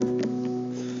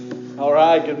All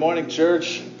right, good morning,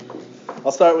 church.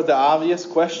 I'll start with the obvious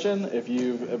question. If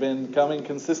you've been coming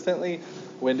consistently,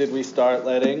 when did we start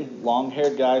letting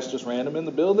long-haired guys just random in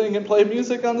the building and play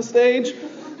music on the stage?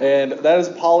 And that is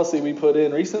a policy we put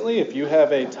in recently. If you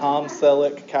have a Tom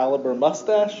Selleck caliber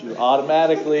mustache, you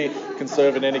automatically can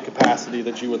serve in any capacity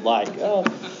that you would like.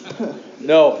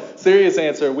 No, serious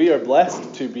answer. We are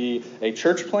blessed to be a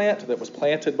church plant that was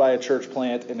planted by a church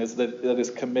plant and that is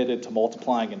committed to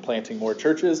multiplying and planting more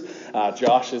churches.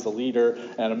 Josh is a leader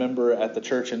and a member at the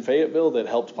church in Fayetteville that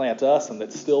helped plant us and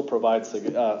that still provides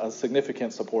a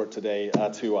significant support today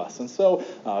to us. And so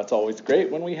it's always great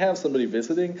when we have somebody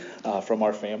visiting from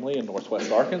our family in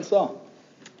Northwest Arkansas.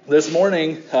 This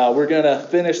morning, we're going to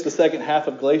finish the second half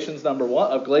of Galatians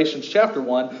chapter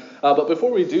 1. But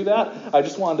before we do that, I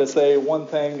just wanted to say one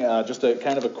thing, just a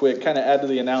kind of a quick add to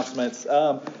the announcements.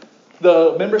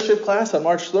 The membership class on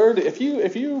March 3rd, if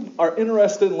you are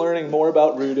interested in learning more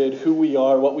about Rooted, who we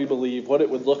are, what we believe, what it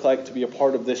would look like to be a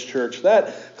part of this church,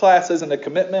 that class isn't a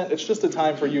commitment. It's just a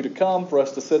time for you to come, for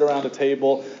us to sit around a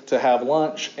table, to have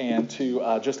lunch, and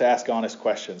to just ask honest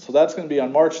questions. So that's going to be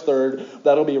on March 3rd.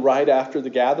 That'll be right after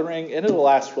the gathering, and it'll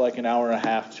last for like an hour and a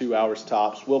half, 2 hours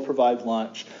tops. We'll provide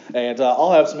lunch, and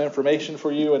I'll have some information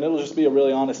for you, and it'll just be a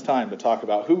really honest time to talk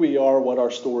about who we are, what our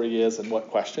story is, and what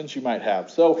questions you might have.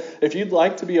 So if you'd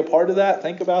like to be a part of that,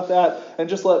 think about that, and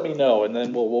just let me know, and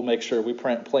then we'll make sure we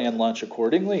plan lunch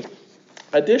accordingly.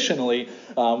 Additionally,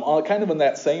 kind of in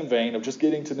that same vein of just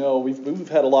getting to know, we've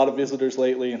had a lot of visitors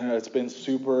lately, and it's been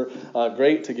super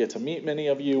great to get to meet many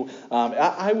of you.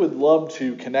 I would love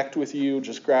to connect with you,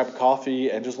 just grab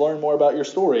coffee, and just learn more about your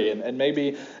story. And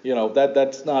maybe,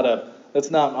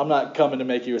 I'm not coming to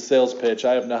make you a sales pitch.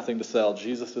 I have nothing to sell.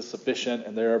 Jesus is sufficient,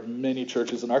 and there are many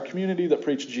churches in our community that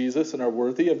preach Jesus and are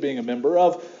worthy of being a member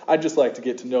of. I'd just like to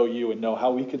get to know you and know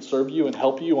how we could serve you and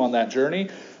help you on that journey.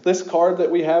 This card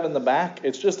that we have in the back,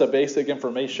 it's just a basic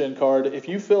information card. If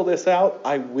you fill this out,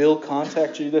 I will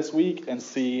contact you this week and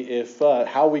see if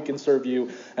how we can serve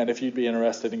you and if you'd be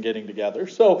interested in getting together.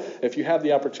 So if you have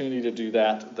the opportunity to do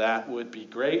that, that would be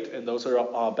great. And those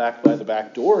are back by the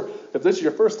back door. If this is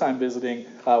your first time visiting,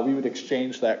 we would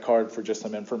exchange that card for just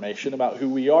some information about who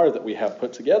we are that we have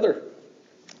put together.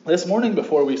 This morning,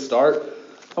 before we start,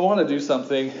 I want to do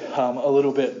something a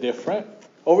little bit different.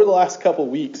 Over the last couple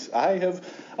weeks, I have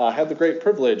had the great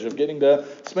privilege of getting to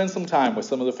spend some time with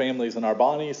some of the families in our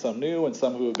body, some new and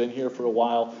some who have been here for a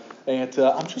while. And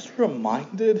I'm just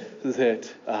reminded that,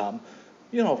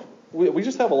 we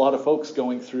just have a lot of folks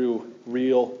going through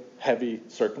real heavy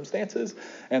circumstances.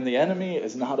 And the enemy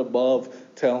is not above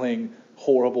telling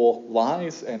horrible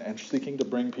lies and seeking to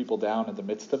bring people down in the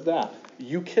midst of that.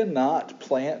 You cannot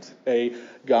plant a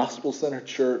gospel-centered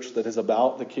church that is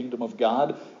about the kingdom of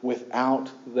God without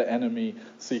the enemy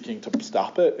seeking to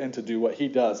stop it and to do what he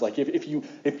does. Like if you,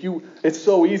 it's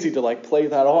so easy to like play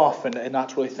that off and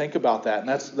not really think about that. And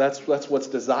that's what's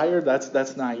desired.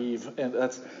 That's naive, and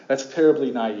that's terribly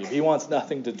naive. He wants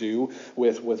nothing to do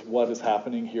with what is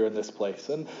happening here in this place.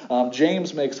 And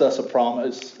James makes us a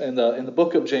promise. In the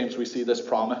book of James, we see this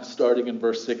promise starting in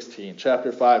verse 16,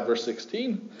 chapter 5, verse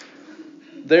 16.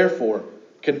 Therefore,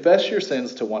 confess your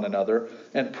sins to one another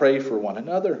and pray for one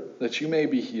another that you may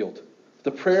be healed.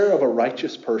 The prayer of a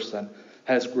righteous person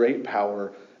has great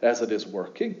power as it is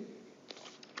working.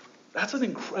 That's an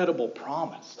incredible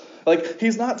promise. Like,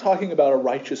 he's not talking about a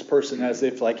righteous person as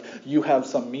if, like, you have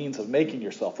some means of making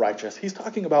yourself righteous. He's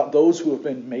talking about those who have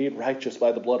been made righteous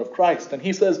by the blood of Christ. And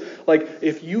he says, like,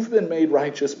 if you've been made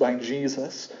righteous by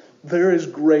Jesus, there is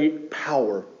great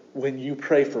power when you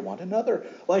pray for one another.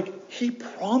 Like, he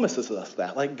promises us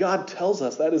that. Like, God tells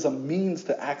us that is a means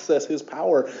to access his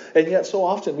power. And yet so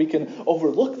often we can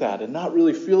overlook that and not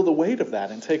really feel the weight of that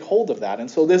and take hold of that.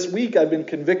 And so this week I've been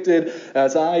convicted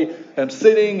as I am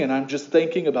sitting and I'm just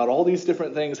thinking about all these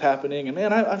different things happening. And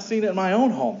man, I've seen it in my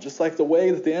own home, just like the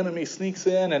way that the enemy sneaks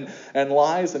in and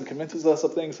lies and convinces us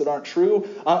of things that aren't true.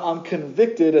 I'm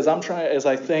convicted as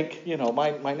I think,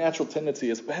 my natural tendency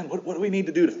is, man, what do we need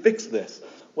to do to fix this?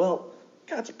 Well,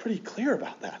 God's pretty clear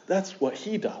about that. That's what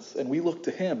he does. And we look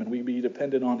to him and we be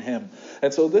dependent on him.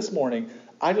 And so this morning,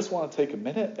 I just want to take a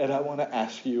minute and I want to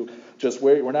ask you,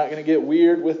 we're not going to get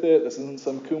weird with it. This isn't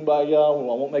some kumbaya. I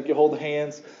won't make you hold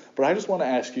hands. But I just want to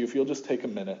ask you if you'll just take a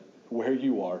minute where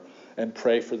you are and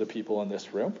pray for the people in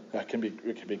this room. It can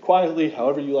be quietly,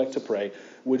 however you like to pray.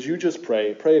 Would you just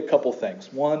pray a couple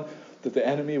things? One, that the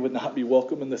enemy would not be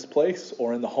welcome in this place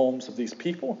or in the homes of these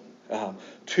people.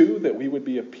 Two, that we would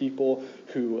be a people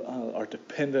who are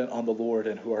dependent on the Lord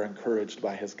and who are encouraged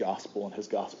by his gospel and his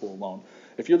gospel alone.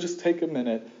 If you'll just take a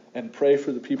minute and pray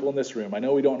for the people in this room. I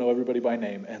know we don't know everybody by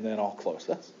name, and then I'll close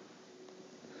this.